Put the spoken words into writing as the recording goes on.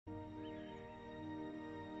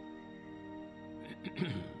The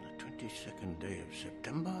 22nd day of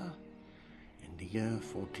September in the year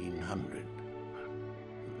 1400,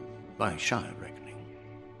 by Shire reckoning.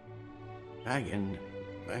 Bag-End,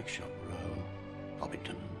 Bagshot Row,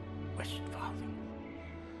 Hobbiton, West Farthing.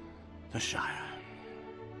 The Shire.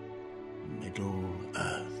 Middle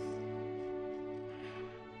Earth.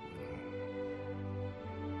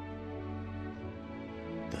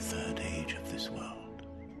 The third age of this world.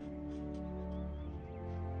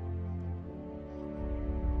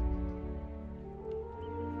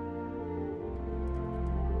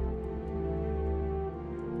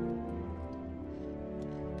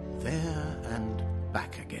 There and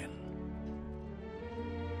back again.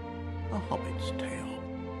 A Hobbit's Tale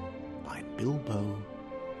by Bilbo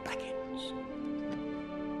Baggins.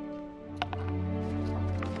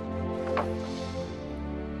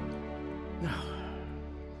 Now,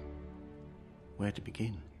 where to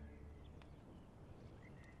begin?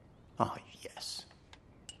 Ah, yes.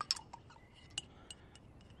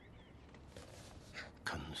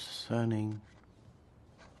 Concerning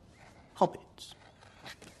hobbits.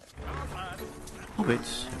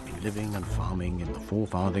 Hobbits have been living and farming in the four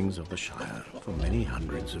farthings of the Shire for many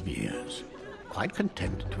hundreds of years, quite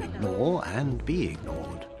content to ignore and be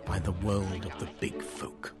ignored by the world of the big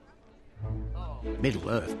folk.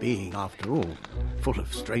 Middle-earth being, after all, full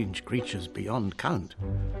of strange creatures beyond count,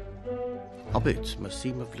 hobbits must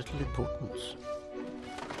seem of little importance,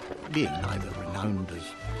 being neither renowned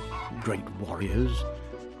as great warriors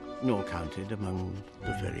nor counted among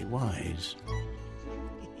the very wise.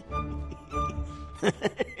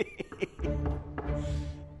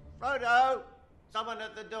 Frodo! Someone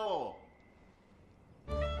at the door.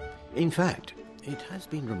 In fact, it has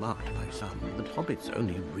been remarked by some that hobbits'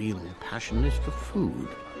 only real passion is for food.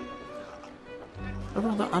 A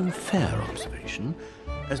rather unfair observation,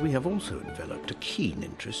 as we have also developed a keen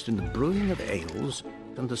interest in the brewing of ales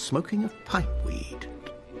and the smoking of pipeweed.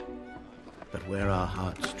 But where our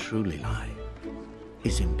hearts truly lie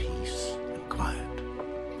is in peace and quiet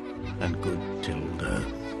and good tilled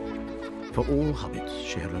earth. For all hobbits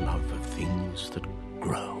share a love of things that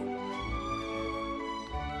grow.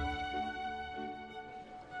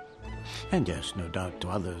 And yes, no doubt to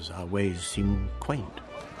others our ways seem quaint.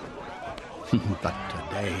 But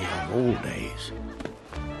today of all days,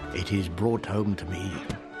 it is brought home to me.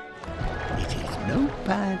 It is no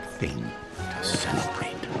bad thing to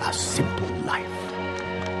celebrate a simple life.